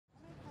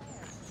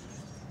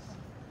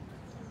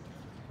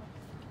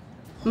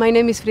My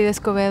name is Frida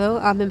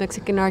Escobedo. I'm a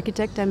Mexican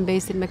architect. I'm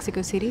based in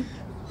Mexico City.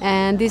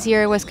 And this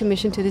year I was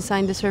commissioned to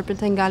design the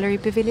Serpentine Gallery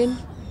Pavilion.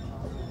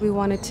 We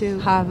wanted to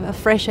have a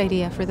fresh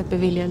idea for the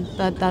pavilion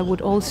that would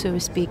also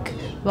speak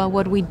about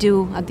what we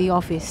do at the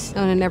office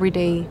on an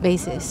everyday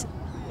basis.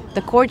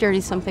 The courtyard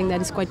is something that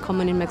is quite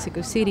common in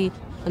Mexico City,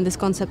 and this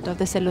concept of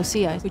the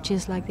celosía, which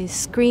is like this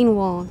screen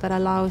wall that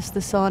allows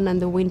the sun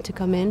and the wind to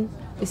come in.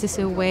 This is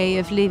a way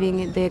of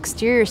living the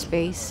exterior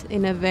space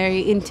in a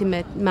very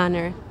intimate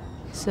manner.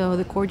 So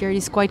the courtyard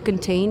is quite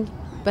contained,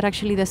 but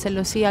actually the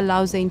celosía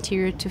allows the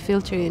interior to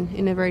filter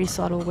in a very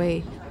subtle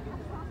way.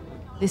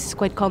 This is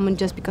quite common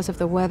just because of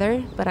the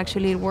weather, but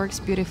actually it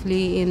works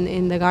beautifully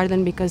in the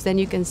garden because then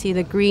you can see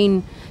the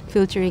green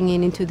filtering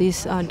into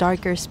this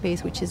darker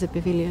space, which is the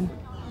pavilion.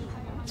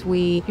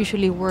 We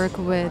usually work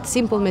with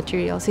simple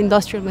materials,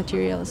 industrial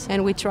materials,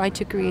 and we try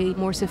to create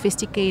more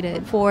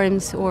sophisticated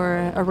forms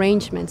or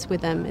arrangements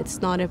with them. It's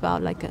not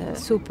about like a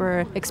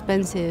super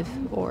expensive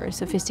or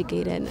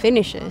sophisticated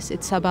finishes.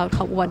 It's about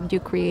what you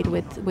create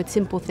with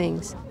simple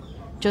things.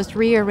 Just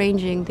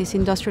rearranging this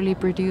industrially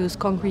produced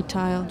concrete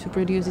tile to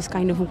produce this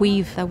kind of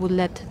weave that would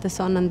let the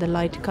sun and the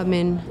light come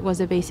in was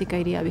the basic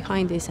idea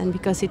behind this. And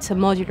because it's a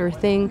modular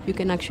thing, you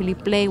can actually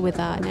play with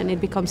that and it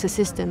becomes a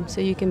system,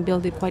 so you can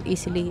build it quite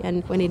easily.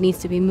 And when it needs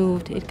to be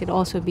moved, it can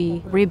also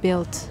be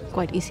rebuilt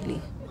quite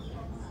easily.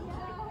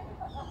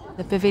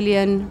 The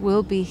pavilion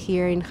will be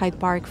here in Hyde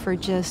Park for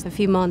just a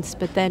few months,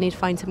 but then it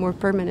finds a more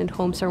permanent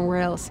home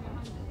somewhere else.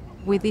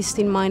 With this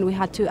in mind, we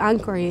had to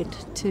anchor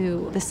it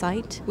to the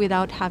site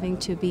without having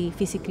to be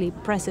physically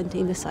present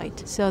in the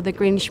site. So the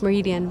Greenwich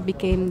Meridian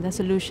became the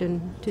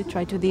solution to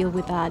try to deal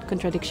with that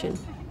contradiction.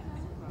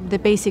 The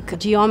basic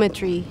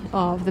geometry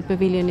of the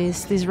pavilion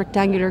is this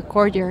rectangular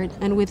courtyard,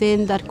 and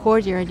within that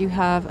courtyard you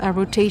have a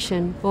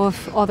rotation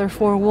of other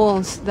four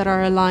walls that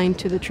are aligned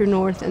to the true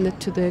north and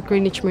to the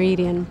Greenwich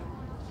Meridian.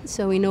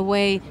 So in a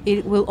way,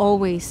 it will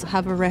always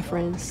have a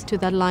reference to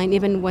that line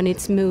even when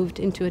it's moved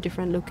into a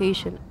different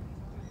location.